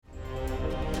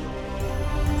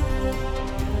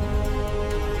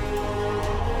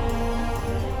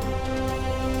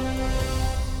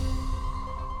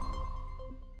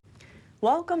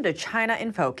Welcome to China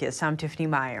in Focus. I'm Tiffany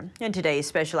Meyer. In today's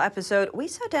special episode, we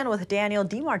sat down with Daniel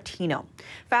DiMartino,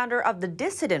 founder of the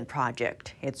Dissident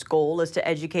Project. Its goal is to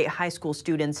educate high school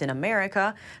students in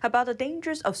America about the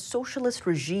dangers of socialist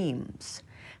regimes.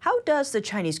 How does the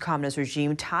Chinese Communist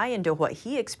regime tie into what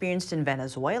he experienced in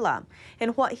Venezuela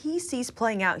and what he sees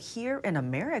playing out here in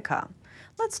America?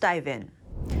 Let's dive in.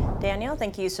 Daniel,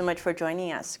 thank you so much for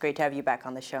joining us. Great to have you back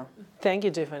on the show. Thank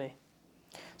you, Tiffany.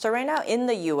 So right now in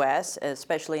the U.S.,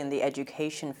 especially in the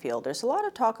education field, there's a lot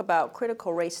of talk about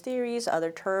critical race theories, other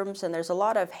terms, and there's a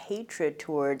lot of hatred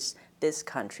towards this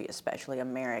country, especially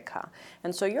America.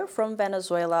 And so you're from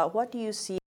Venezuela. What do you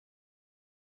see?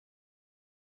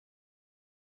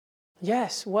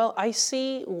 Yes, well, I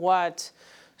see what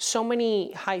so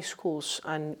many high schools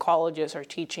and colleges are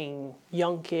teaching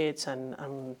young kids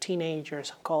and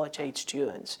teenagers and college-age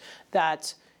students,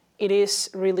 that it is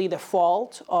really the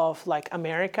fault of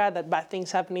America that bad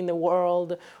things happen in the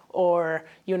world, or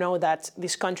that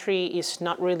this country is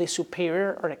not really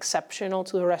superior or exceptional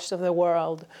to the rest of the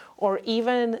world, or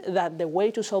even that the way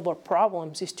to solve our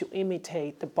problems is to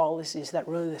imitate the policies that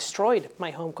really destroyed my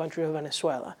home country of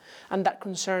Venezuela. And that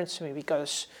concerns me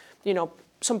because,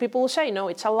 some people will say, no,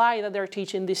 it's a lie that they're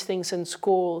teaching these things in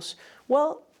schools.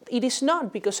 Well, it is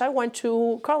not, because I went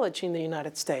to college in the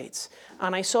United States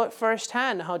and I saw it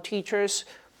firsthand how teachers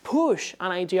push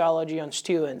an ideology on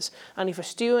students. And if a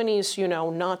student is,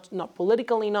 not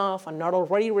political enough and not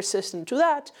already resistant to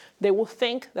that, they will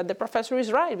think that the professor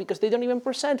is right because they don't even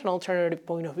present an alternative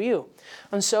point of view.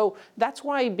 And so that's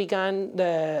why I began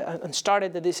and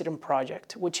started the Dissident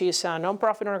Project, which is a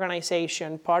nonprofit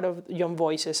organization, part of Young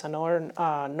Voices, another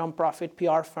nonprofit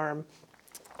PR firm,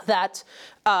 that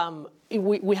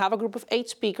we have a group of 8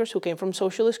 speakers who came from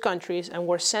socialist countries, and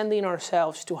we're sending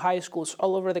ourselves to high schools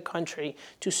all over the country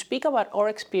to speak about our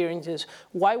experiences,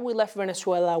 why we left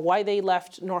Venezuela, why they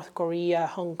left North Korea,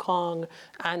 Hong Kong,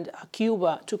 and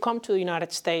Cuba to come to the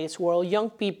United States. We're all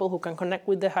young people who can connect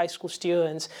with the high school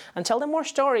students and tell them more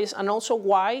stories, and also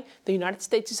why the United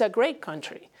States is a great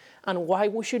country, and why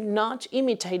we should not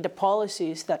imitate the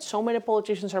policies that so many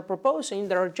politicians are proposing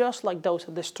that are just like those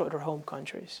that destroyed our home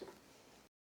countries.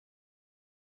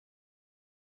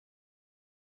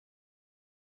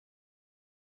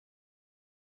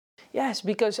 Yes,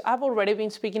 because I've already been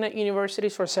speaking at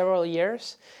universities for several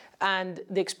years, and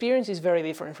the experience is very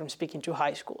different from speaking to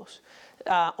high schools.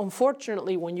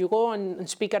 Unfortunately, when you go and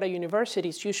speak at a university,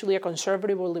 it's usually a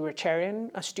conservative or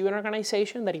libertarian, a student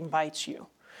organization that invites you.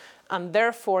 And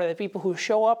therefore, the people who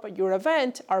show up at your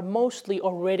event are mostly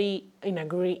already in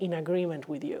agreement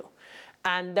with you.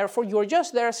 And therefore, you're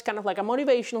just there as kind of like a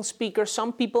motivational speaker.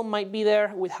 Some people might be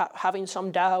there with having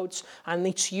some doubts, and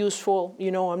it's useful.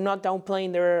 I'm not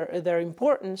downplaying their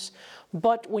importance.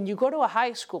 But when you go to a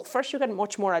high school, first you get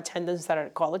much more attendance than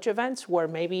at college events, where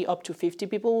maybe up to 50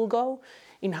 people will go.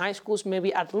 In high schools,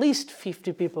 maybe at least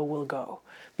 50 people will go,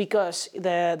 because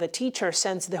the teacher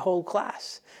sends the whole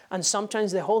class, and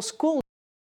sometimes the whole school.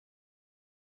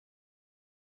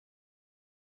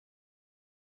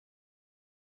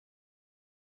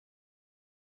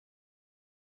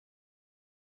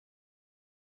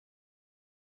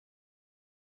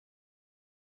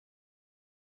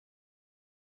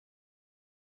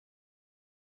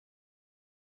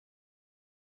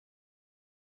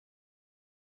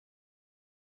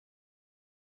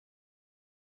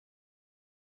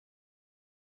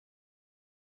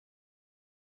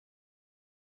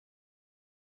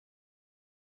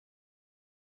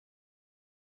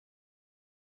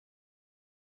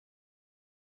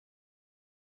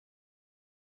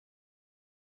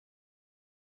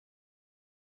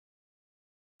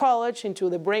 College into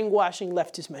the brainwashing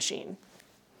leftist machine.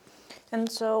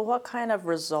 And so what kind of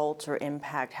results or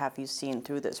impact have you seen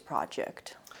through this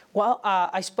project? Well,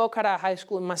 I spoke at a high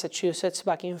school in Massachusetts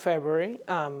back in February,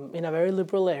 in a very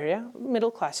liberal area,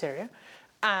 middle-class area.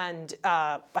 And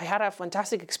I had a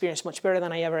fantastic experience, much better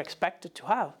than I ever expected to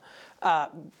have.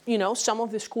 Some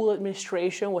of the school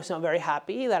administration was not very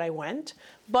happy that I went,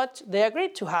 but they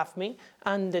agreed to have me,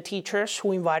 and the teachers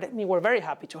who invited me were very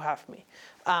happy to have me.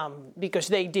 Because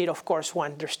they did, of course,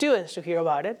 want their students to hear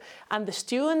about it. And the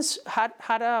students had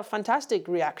a fantastic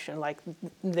reaction.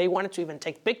 They wanted to even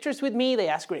take pictures with me. They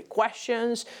asked great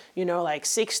questions.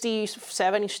 60,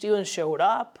 70 students showed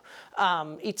up.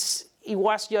 It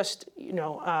was just,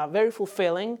 very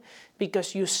fulfilling,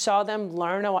 because you saw them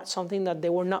learn about something that they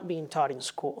were not being taught in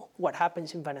school, what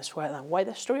happens in Venezuela, and why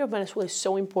the story of Venezuela is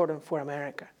so important for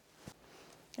America.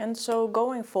 And so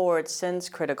going forward, since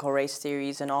critical race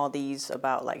theories and all these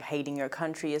about hating your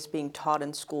country is being taught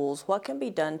in schools, what can be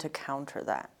done to counter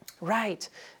that? Right.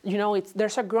 You know,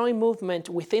 there's a growing movement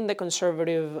within the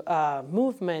conservative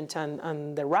movement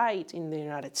and the right in the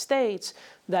United States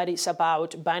that is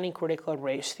about banning critical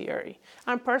race theory.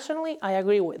 And personally, I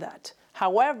agree with that.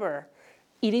 However,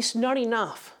 it is not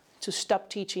enough to stop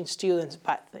teaching students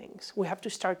bad things. We have to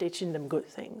start teaching them good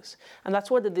things. And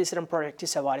that's what the Dissident Project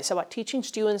is about. It's about teaching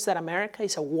students that America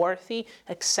is a worthy,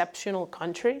 exceptional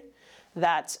country.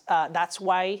 That's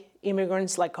why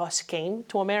immigrants like us came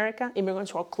to America,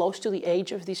 immigrants who are close to the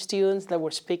age of these students that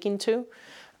we're speaking to.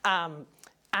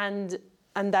 And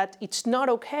that it's not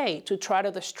okay to try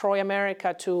to destroy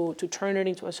America to turn it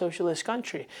into a socialist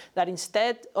country. That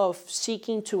instead of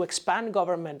seeking to expand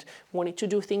government, we need to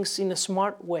do things in a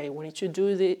smart way. We need to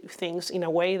do the things in a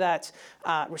way that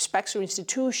respects our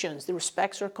institutions, that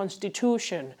respects our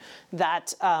constitution,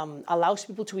 that allows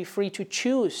people to be free to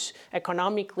choose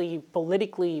economically,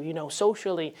 politically, you know,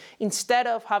 socially, instead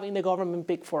of having the government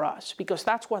pick for us. Because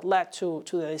that's what led to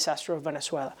the disaster of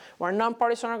Venezuela. We're a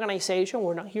nonpartisan organization.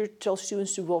 We're not here to tell students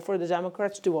to vote for the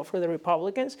Democrats, to vote for the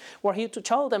Republicans. We're here to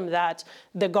tell them that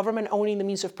the government owning the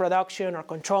means of production or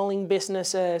controlling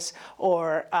businesses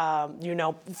or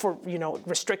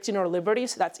restricting our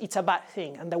liberties, it's a bad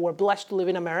thing. And that we're blessed to live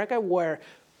in America where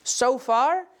so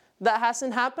far that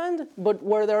hasn't happened, but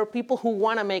where there are people who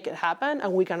want to make it happen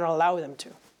and we cannot allow them to.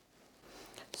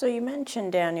 So you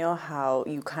mentioned, Daniel, how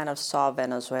you kind of saw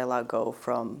Venezuela go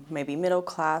from maybe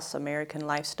middle-class American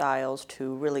lifestyles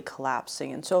to really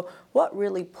collapsing. And so what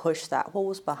really pushed that? What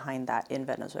was behind that in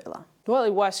Venezuela? Well,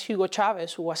 it was Hugo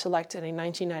Chavez who was elected in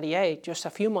 1998, just a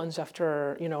few months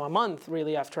after, a month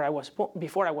really after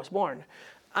before I was born.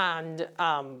 And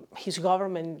his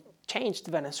government changed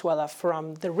Venezuela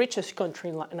from the richest country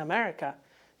in Latin America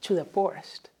to the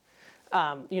poorest.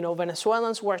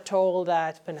 Venezuelans were told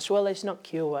that Venezuela is not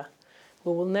Cuba.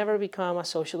 We will never become a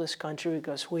socialist country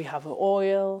because we have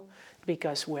oil,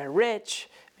 because we're rich,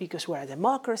 because we're a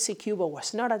democracy. Cuba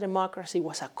was not a democracy. It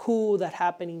was a coup that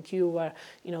happened in Cuba.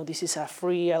 This is a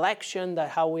free election,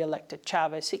 that how we elected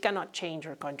Chavez. It cannot change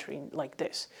our country like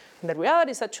this. And the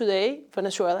reality is that today,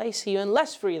 Venezuela is even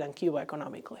less free than Cuba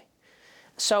economically.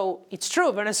 So it's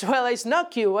true, Venezuela is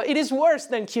not Cuba. It is worse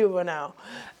than Cuba now.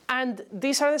 And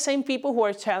these are the same people who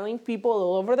are telling people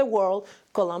all over the world,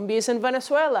 Colombia is in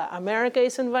Venezuela, America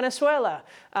is in Venezuela,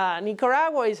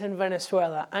 Nicaragua is in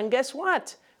Venezuela. And guess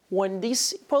what? When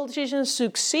these politicians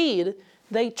succeed,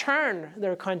 they turn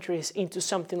their countries into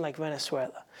something like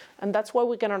Venezuela. And that's why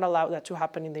we cannot allow that to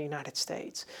happen in the United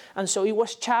States. And so it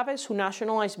was Chavez who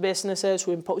nationalized businesses,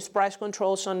 who imposed price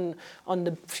controls on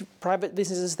the private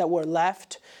businesses that were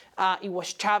left. It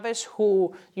was Chavez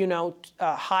who,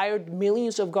 hired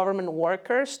millions of government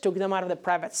workers, took them out of the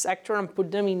private sector and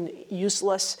put them in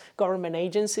useless government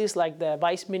agencies like the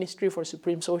Vice Ministry for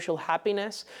Supreme Social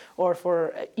Happiness or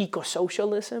for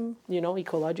eco-socialism,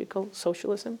 ecological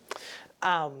socialism.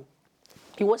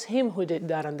 It was him who did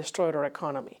that and destroyed our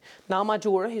economy. Now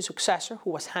Maduro, his successor,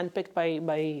 who was handpicked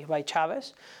by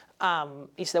Chavez,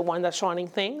 is the one that's running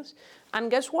things. And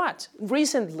guess what?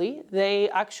 Recently, they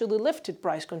actually lifted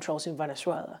price controls in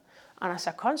Venezuela. And as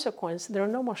a consequence, there are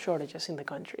no more shortages in the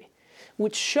country,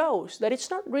 which shows that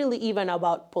it's not really even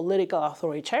about political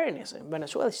authoritarianism.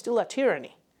 Venezuela is still a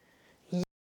tyranny.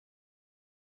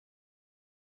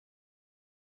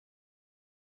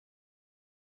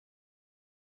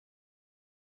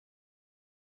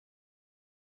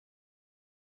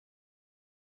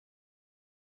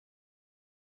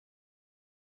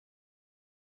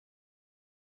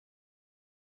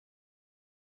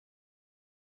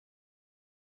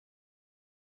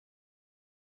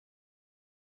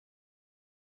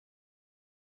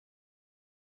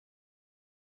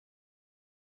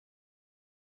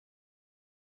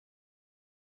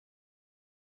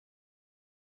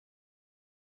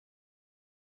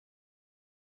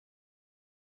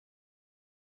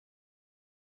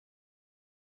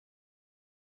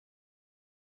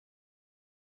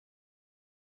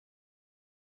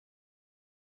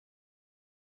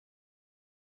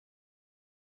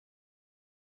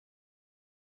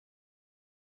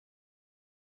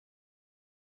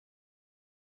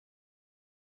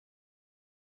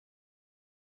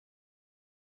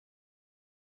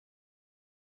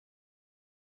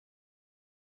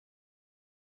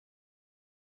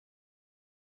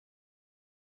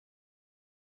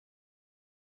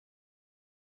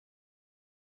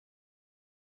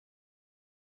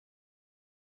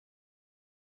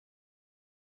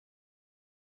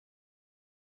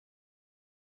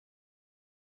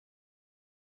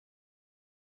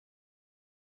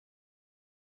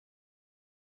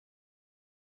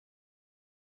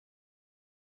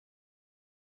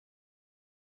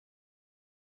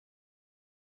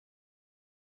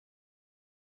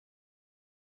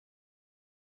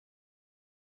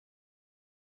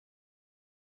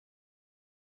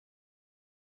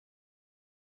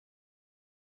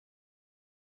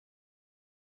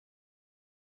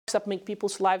 that make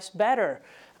people's lives better.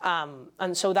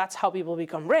 And so that's how people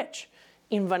become rich.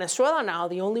 In Venezuela now,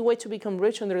 the only way to become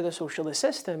rich under the socialist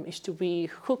system is to be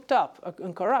hooked up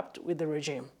and corrupt with the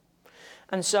regime.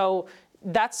 And so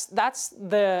that's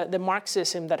the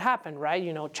Marxism that happened, right?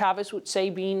 You know, Chavez would say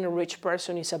being a rich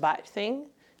person is a bad thing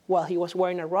while he was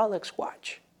wearing a Rolex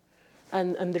watch.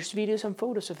 And there's videos and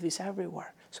photos of this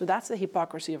everywhere. So that's the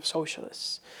hypocrisy of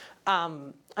socialists.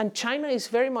 And China is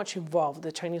very much involved,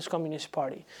 the Chinese Communist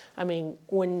Party. I mean,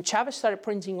 when Chavez started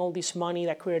printing all this money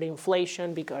that created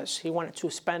inflation because he wanted to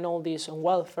spend all this on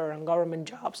welfare and government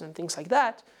jobs and things like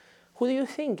that, who do you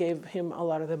think gave him a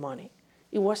lot of the money?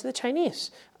 It was the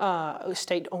Chinese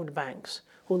state-owned banks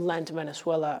who lent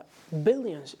Venezuela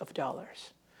billions of dollars.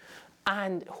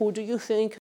 And who do you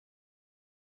think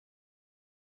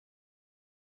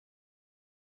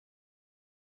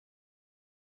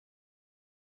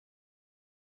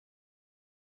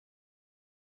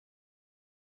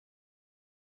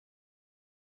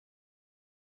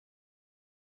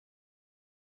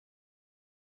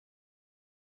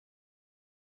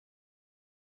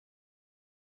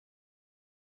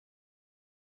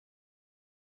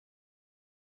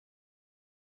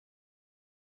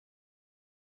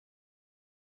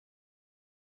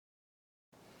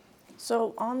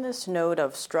So on this note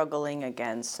of struggling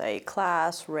against, say,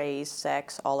 class, race,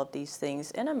 sex, all of these things,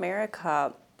 in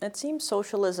America, it seems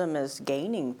socialism is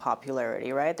gaining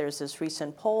popularity, right? There's this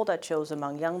recent poll that shows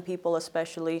among young people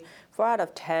especially, 4 out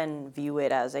of 10 view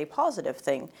it as a positive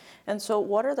thing. And so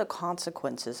what are the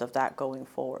consequences of that going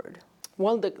forward?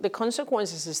 Well, the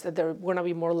consequences is that they're going to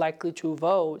be more likely to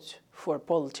vote for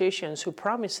politicians who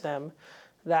promise them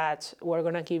that we're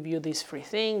going to give you this free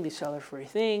thing, this other free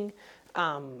thing.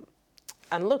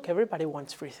 And look, everybody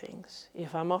wants free things.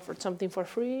 If I'm offered something for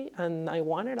free and I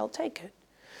want it, I'll take it.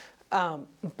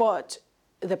 But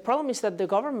the problem is that the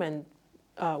government,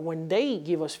 when they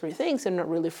give us free things, they're not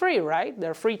really free, right?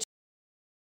 They're free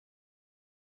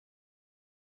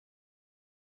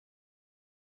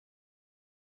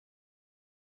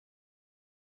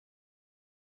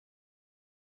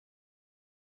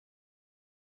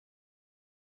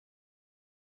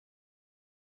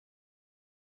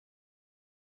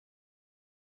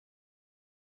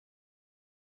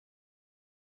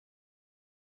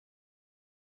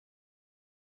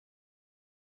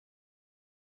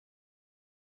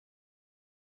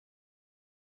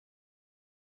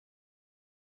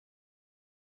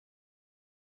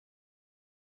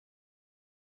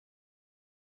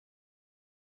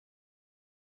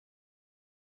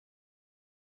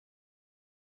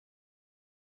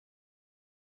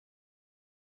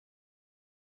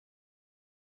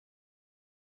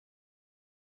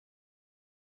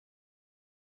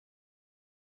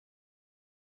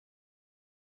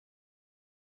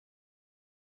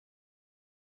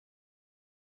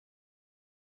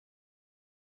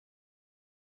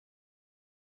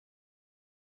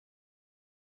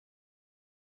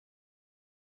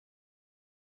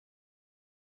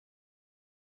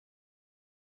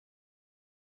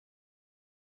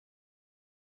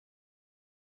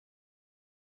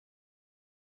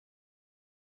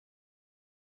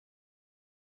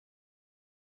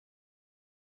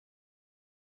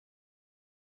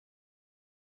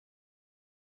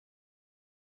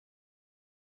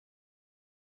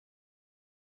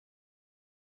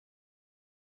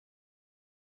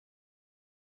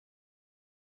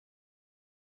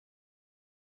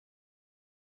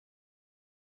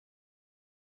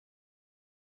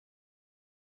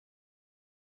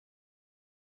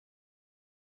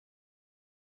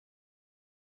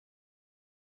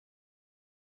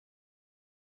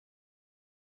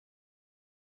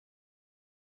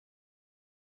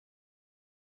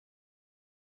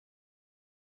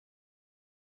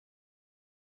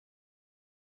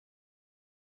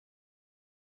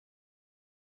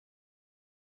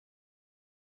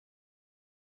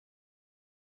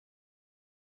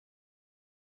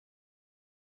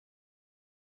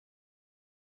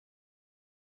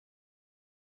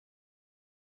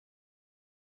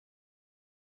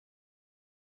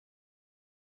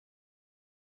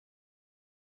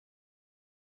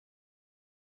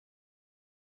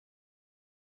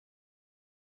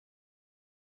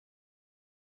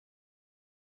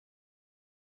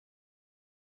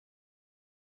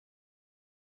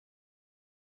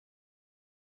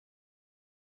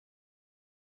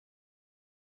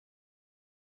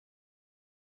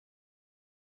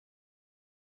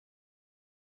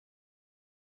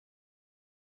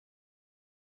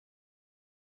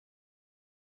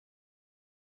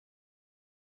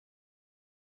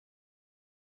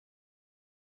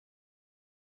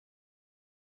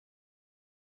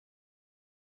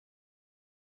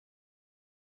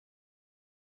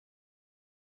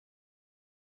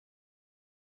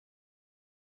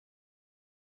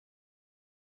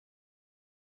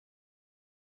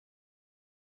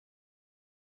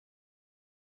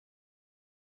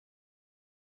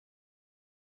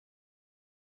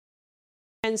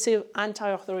Comprehensive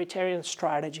anti-authoritarian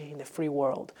strategy in the free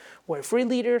world, where free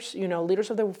leaders, leaders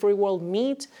of the free world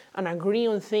meet and agree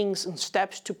on things and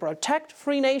steps to protect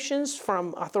free nations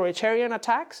from authoritarian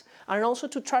attacks, and also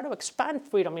to try to expand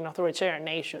freedom in authoritarian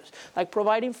nations, like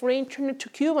providing free internet to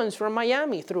Cubans from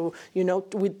Miami through,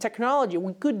 with technology.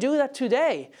 We could do that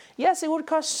today. Yes, it would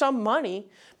cost some money,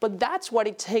 but that's what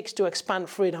it takes to expand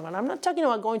freedom. And I'm not talking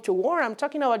about going to war. I'm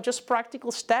talking about just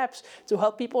practical steps to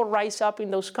help people rise up in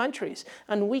those countries.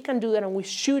 And we can do that, and we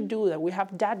should do that. We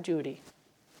have that duty.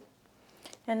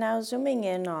 And now zooming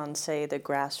in on, say, the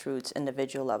grassroots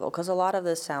individual level, because a lot of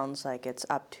this sounds like it's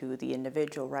up to the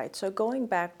individual, right? So going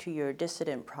back to your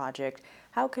dissident project,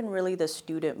 how can really the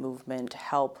student movement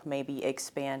help maybe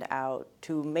expand out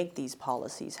to make these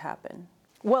policies happen?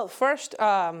 Well, first,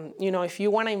 if you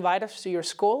want to invite us to your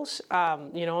schools,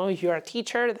 if you're a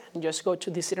teacher, then just go to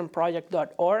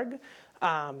dissidentproject.org.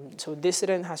 So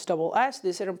Dissident has double S,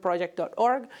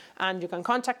 dissidentproject.org, and you can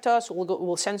contact us.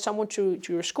 We'll send someone to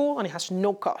your school, and it has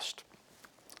no cost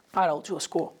at all to a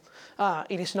school.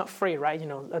 It is not free, right?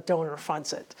 A donor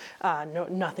funds it.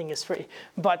 Nothing is free.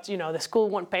 But, the school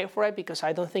won't pay for it, because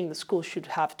I don't think the school should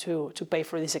have to pay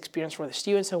for this experience for the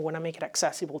students. I want to make it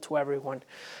accessible to everyone.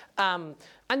 And,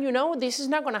 this is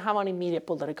not going to have an immediate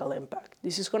political impact.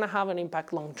 This is going to have an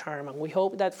impact long term. And we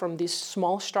hope that from this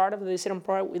small start of the Dissident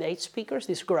Project with 8 speakers,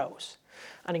 this grows.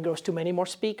 And it grows to many more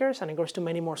speakers, and it grows to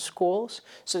many more schools,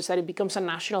 so that it becomes a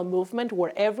national movement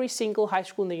where every single high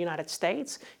school in the United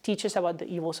States teaches about the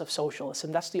evils of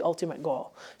socialism. That's the ultimate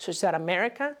goal. So that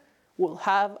America will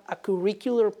have a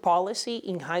curricular policy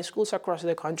in high schools across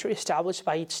the country established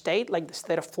by each state, like the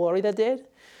state of Florida did,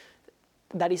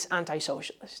 that is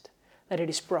anti-socialist, that it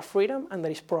is pro-freedom, and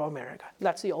that is pro-America.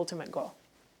 That's the ultimate goal.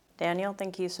 Daniel,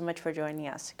 thank you so much for joining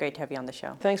us. Great to have you on the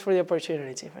show. Thanks for the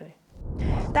opportunity, Tiffany.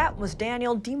 That was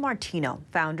Daniel DiMartino,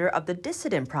 founder of the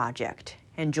Dissident Project.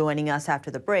 And joining us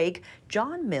after the break,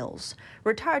 John Mills,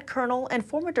 retired colonel and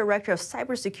former director of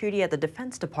cybersecurity at the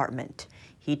Defense Department.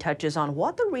 He touches on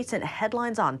what the recent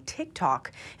headlines on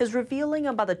TikTok is revealing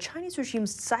about the Chinese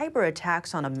regime's cyber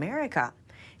attacks on America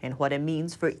and what it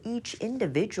means for each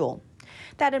individual.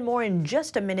 That and more in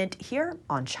just a minute here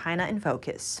on China in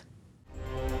Focus.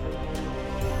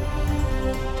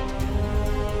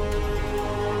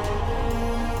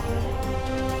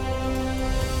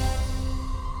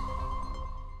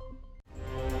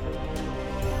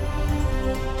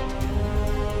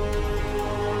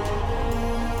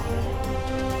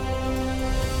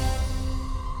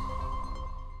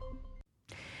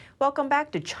 Welcome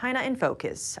back to China in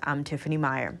Focus. I'm Tiffany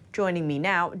Meyer. Joining me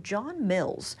now, John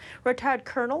Mills, retired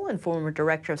colonel and former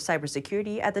director of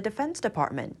cybersecurity at the Defense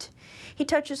Department. He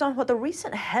touches on what the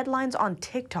recent headlines on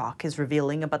TikTok is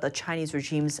revealing about the Chinese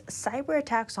regime's cyber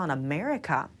attacks on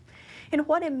America and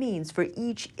what it means for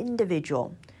each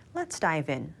individual. Let's dive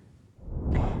in.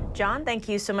 John, thank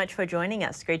you so much for joining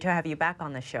us. Great to have you back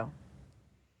on the show.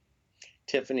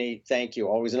 Tiffany, thank you.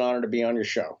 Always an honor to be on your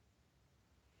show.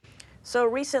 So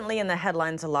recently in the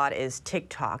headlines a lot is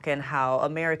TikTok and how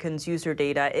Americans' user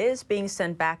data is being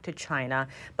sent back to China.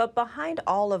 But behind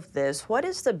all of this, what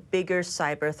is the bigger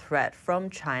cyber threat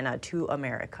from China to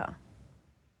America?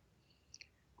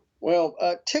 Well,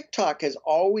 TikTok has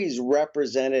always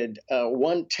represented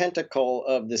one tentacle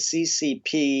of the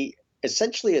CCP,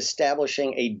 essentially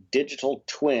establishing a digital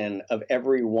twin of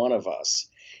every one of us.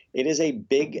 It is a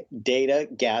big data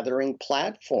gathering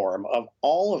platform of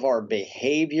all of our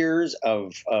behaviors,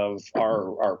 of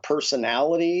our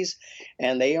personalities,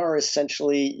 and they are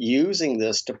essentially using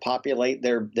this to populate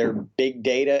their big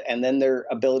data and then their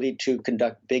ability to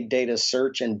conduct big data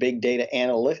search and big data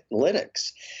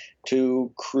analytics to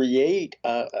create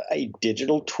a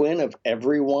digital twin of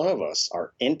every one of us,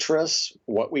 our interests,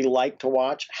 what we like to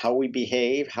watch, how we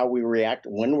behave, how we react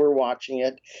when we're watching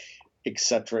it, et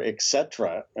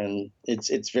cetera, and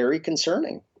it's very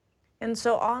concerning. And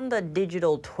so on the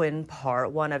digital twin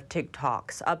part, one of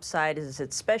TikTok's upside is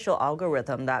its special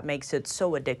algorithm that makes it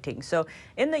so addicting. So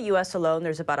in the U.S. alone,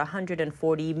 there's about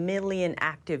 140 million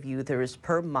active users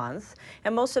per month,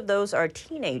 and most of those are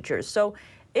teenagers. So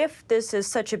if this is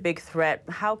such a big threat,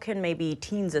 how can maybe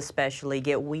teens especially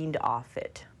get weaned off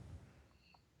it?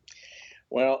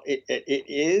 Well, it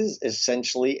is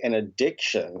essentially an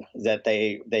addiction that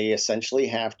they essentially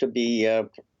have to be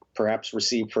perhaps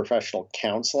receive professional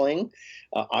counseling.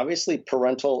 Obviously,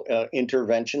 parental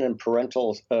intervention and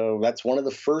parental that's one of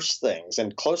the first things.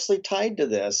 And closely tied to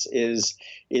this is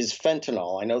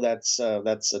fentanyl. I know that's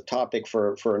a topic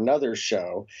for another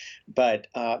show, but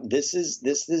this is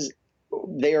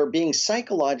they are being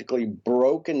psychologically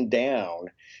broken down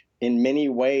in many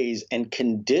ways and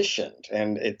conditioned.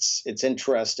 And it's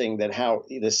interesting that how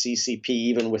the CCP,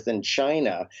 even within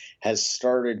China, has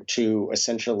started to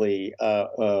essentially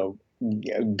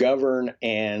govern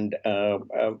and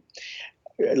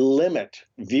limit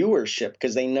viewership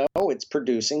because they know it's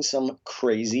producing some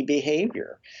crazy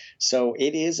behavior. So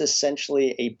it is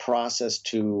essentially a process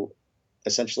to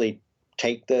essentially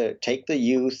take the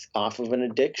youth off of an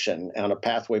addiction on a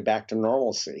pathway back to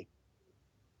normalcy.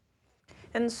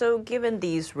 And so given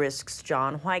these risks,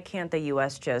 John, why can't the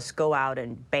U.S. just go out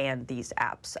and ban these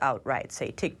apps outright,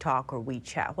 say TikTok or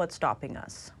WeChat? What's stopping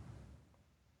us?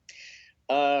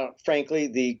 Frankly,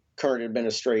 the current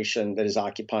administration that is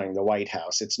occupying the White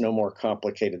House, it's no more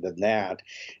complicated than that.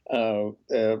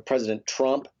 President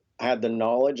Trump had the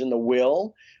knowledge and the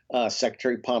will.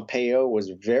 Secretary Pompeo was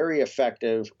very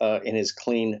effective in his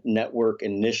clean network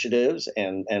initiatives,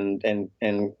 and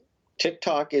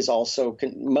TikTok is also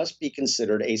must be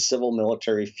considered a civil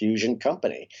military fusion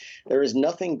company. There is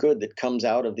nothing good that comes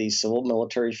out of these civil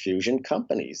military fusion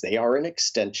companies. They are an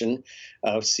extension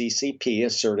of CCP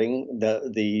asserting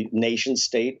the nation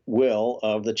state will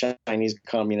of the Chinese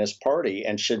Communist Party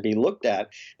and should be looked at.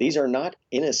 These are not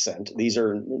innocent. These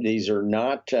are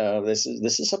not. This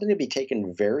is something to be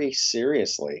taken very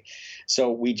seriously.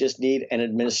 So we just need an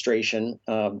administration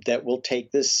that will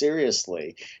take this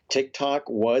seriously. TikTok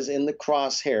was in the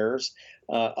crosshairs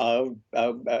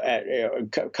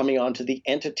coming onto the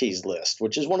entities list,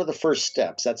 which is one of the first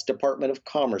steps. That's Department of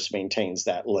Commerce maintains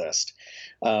that list,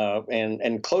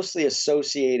 and closely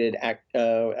associated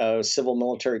civil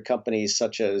military companies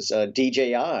such as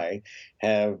DJI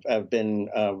have been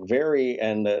very,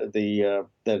 and the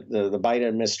Biden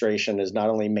administration has not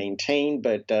only maintained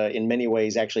but in many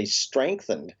ways actually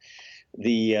strengthened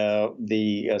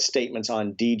the statements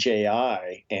on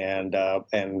DJI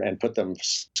and put them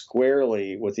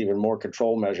squarely with even more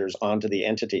control measures onto the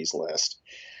entities list.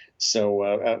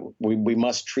 So we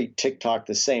must treat TikTok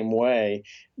the same way.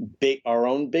 Our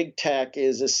own big tech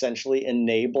is essentially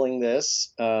enabling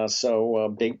this.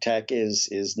 So big tech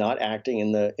is not acting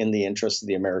in the interest of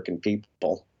the American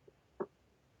people.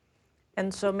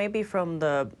 And so maybe from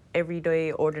the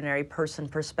everyday, ordinary person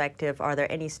perspective, are there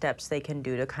any steps they can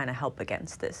do to kind of help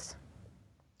against this?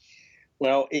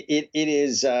 Well, it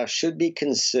is should be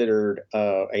considered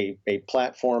a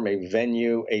platform, a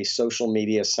venue, a social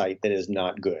media site that is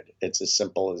not good. It's as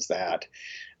simple as that.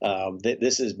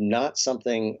 This is not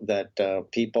something that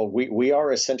people, we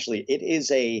are essentially, it is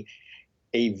a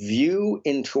view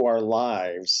into our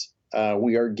lives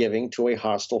we are giving to a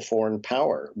hostile foreign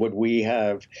power. Would we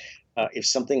have, if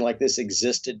something like this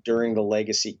existed during the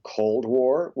legacy Cold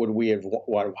War, would we have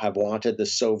wanted the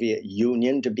Soviet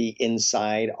Union to be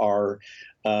inside our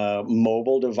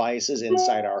mobile devices,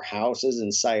 inside our houses,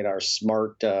 inside of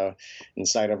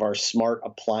our smart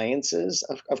appliances?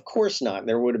 Of course not.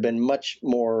 There would have been much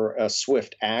more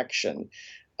swift action.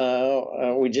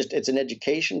 It's an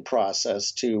education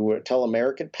process to tell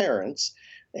American parents,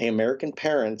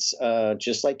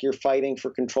 just like you're fighting for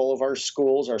control of our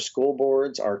schools, our school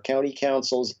boards, our county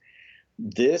councils,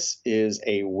 this is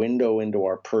a window into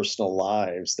our personal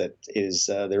lives that is,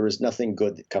 there is nothing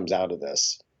good that comes out of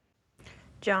this.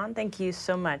 John, thank you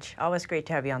so much. Always great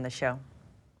to have you on the show.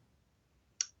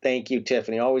 Thank you,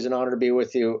 Tiffany. Always an honor to be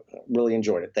with you. Really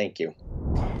enjoyed it. Thank you.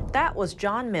 That was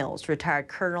John Mills, retired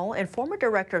colonel and former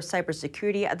director of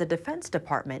cybersecurity at the Defense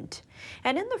Department.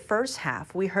 And in the first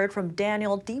half, we heard from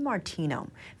Daniel DiMartino,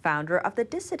 founder of the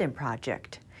Dissident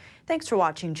Project. Thanks for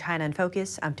watching China in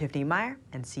Focus. I'm Tiffany Meyer,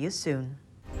 and see you soon.